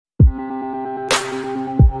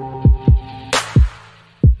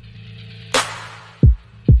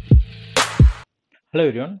Hello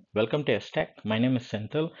everyone, welcome to STech. My name is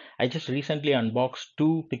Senthil. I just recently unboxed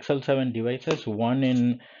two Pixel 7 devices, one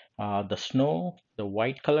in the snow, the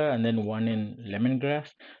white color, and then one in lemongrass.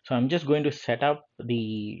 So I'm just going to set up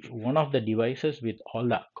the one of the devices with all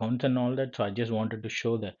the accounts and all that. So I just wanted to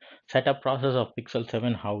show the setup process of Pixel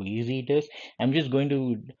 7, how easy it is. I'm just going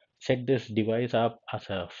to set this device up as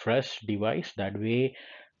a fresh device. That way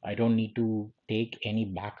I don't need to take any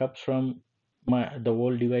backups from the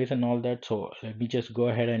whole device and all that. So let me just go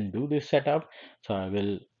ahead and do this setup. So I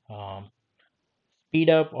will um,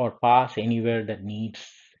 speed up or pass anywhere that needs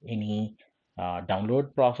any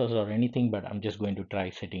download process or anything, but I'm just going to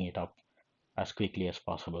try setting it up as quickly as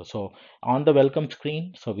possible. So on the welcome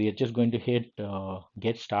screen, so we are just going to hit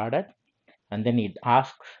get started, and then it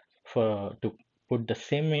asks for to put the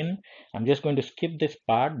SIM in. I'm just going to skip this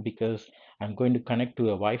part because I'm going to connect to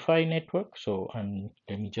a Wi-Fi network. So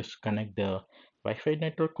let me just connect the Wi-Fi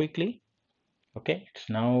network quickly. Okay, it's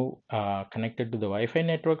now connected to the Wi-Fi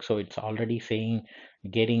network. So it's already saying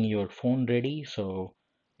getting your phone ready. So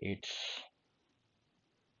it's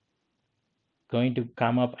going to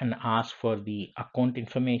come up and ask for the account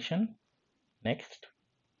information. Next.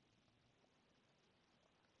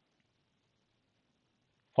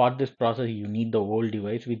 For this process, you need the whole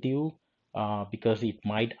device with you because it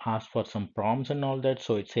might ask for some prompts and all that.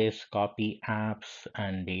 So it says copy apps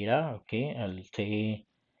and data. Okay, I'll say,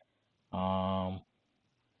 um,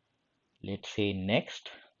 let's say next.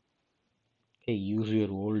 Okay, use your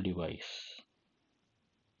whole device.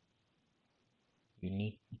 You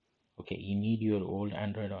need, okay, you need your old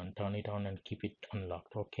Android on, turn it on and keep it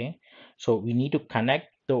unlocked. Okay, so we need to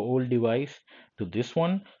connect the old device to this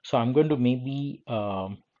one. So I'm going to maybe,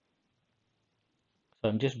 so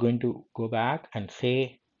I'm just going to go back and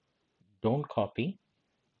say, don't copy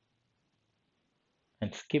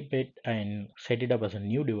and skip it and set it up as a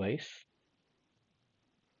new device.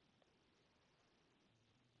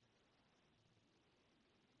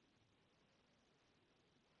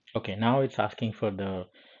 Okay, now it's asking for the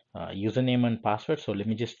username and password. So let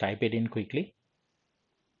me just type it in quickly.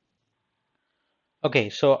 Okay,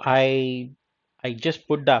 so I just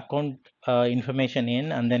put the account information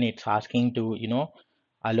in, and then it's asking to,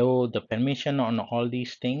 allow the permission on all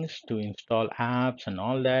these things to install apps and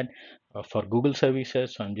all that for Google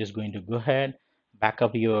services. So I'm just going to go ahead, back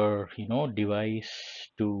up your, device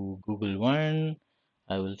to Google One.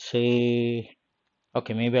 I will say,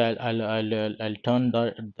 okay, maybe I'll turn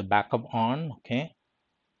the backup on. Okay,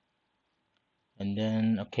 and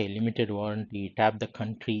then okay, limited warranty. Tap the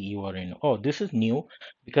country you are in. Oh, this is new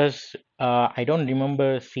because I don't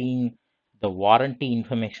remember seeing the warranty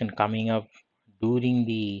information coming up during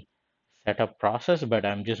the setup process. But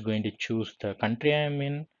I'm just going to choose the country I'm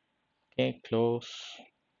in. Okay, close.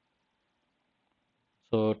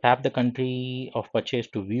 So tap the country of purchase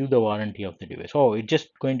to view the warranty of the device. Oh, it's just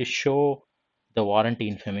going to show the warranty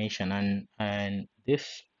information, and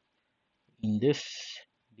this in this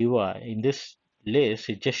device in this list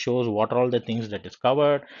it just shows what are all the things that is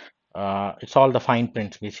covered. It's all the fine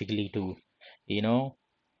prints basically to you know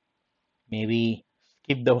maybe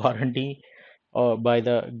skip the warranty or by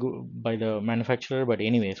the manufacturer, but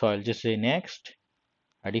anyway, so I'll just say next.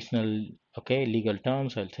 Additional, okay, legal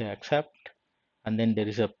terms, I'll say accept. And then there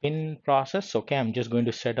is a pin process. Okay, I'm just going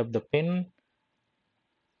to set up the pin.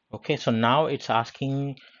 Okay, so now it's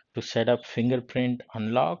asking to set up fingerprint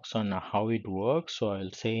unlocks on how it works. So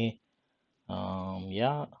I'll say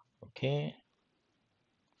yeah, okay,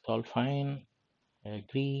 it's all fine. I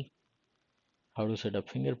agree. How to set up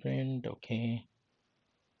fingerprint? Okay,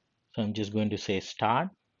 so I'm just going to say start.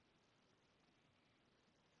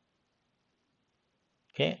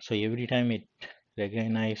 Okay, so every time it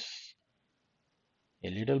recognize a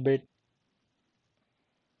little bit,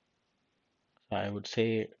 so I would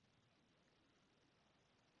say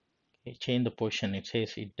okay, change the position. It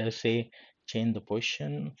says it does say change the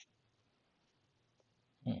position.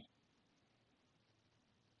 Hmm.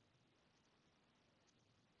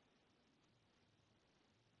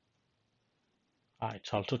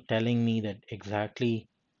 It's also telling me that exactly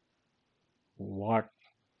what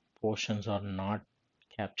portions are not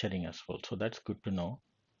capturing as well. So that's good to know.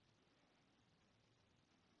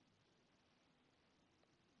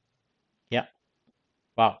 Yeah.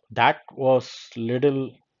 Wow, that was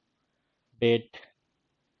little bit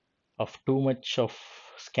of too much of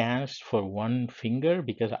scans for one finger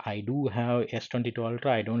because I do have S22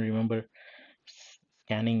 Ultra. I don't remember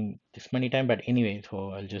scanning this many time, but anyway,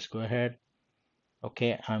 so I'll just go ahead.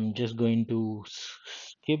 Okay, I'm just going to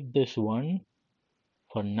skip this one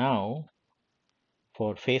for now.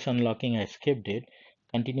 For face unlocking, I skipped it.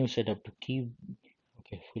 Continue setup to keep.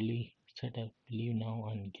 Okay, fully set up leave now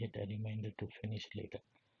and get a reminder to finish later.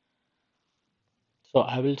 So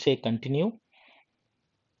I will say continue.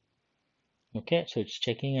 Okay, so it's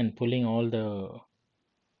checking and pulling all the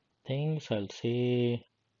things. I'll say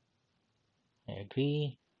I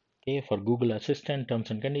agree. Okay, for Google Assistant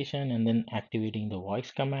terms and condition, and then activating the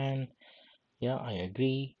voice command. Yeah, I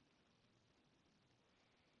agree.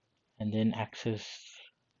 And then access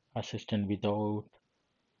Assistant without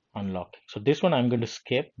unlocking. So this one I'm going to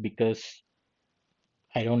skip because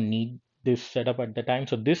I don't need this setup at the time.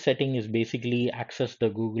 So this setting is basically access the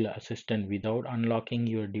Google Assistant without unlocking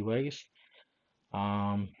your device.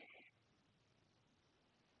 Um,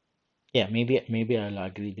 yeah, maybe I'll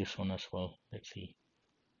agree this one as well. Let's see.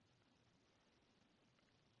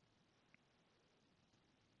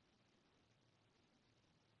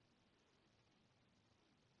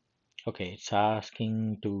 Okay, it's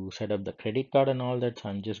asking to set up the credit card and all that. So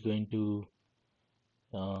I'm just going to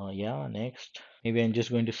yeah, next. Maybe I'm just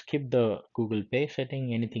going to skip the Google Pay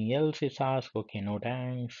setting. Anything else it's asked? Okay, no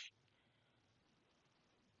thanks.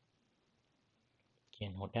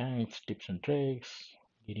 Okay, no thanks. Tips and tricks.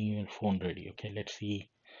 Getting your phone ready. Okay, let's see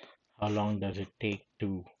how long does it take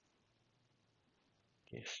to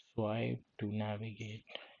okay, swipe to navigate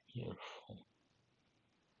your phone.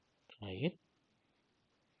 Try it.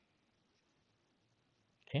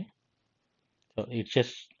 Okay, so it's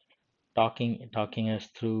just talking us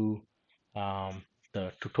through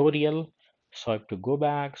the tutorial. Swipe to go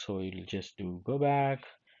back. So it'll just do go back.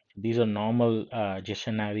 These are normal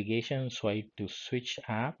gesture navigation. Swipe to switch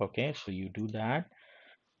app. Okay, so you do that.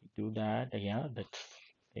 Do that. Yeah, that's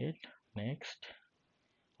it. Next.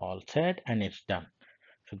 All set, and it's done.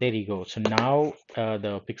 So there you go. So now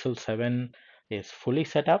the Pixel 7 is fully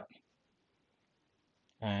set up,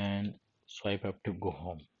 and swipe up to go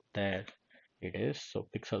home. There it is. So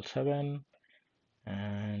Pixel 7,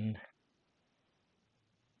 and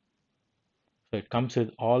so it comes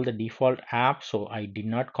with all the default apps. So I did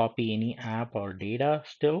not copy any app or data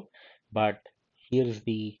still, but here's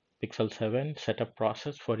the Pixel 7 setup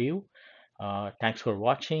process for you. Thanks for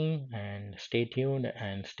watching, and stay tuned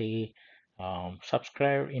and stay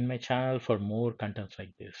subscribed in my channel for more contents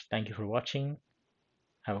like this. Thank you for watching.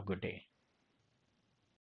 Have a good day.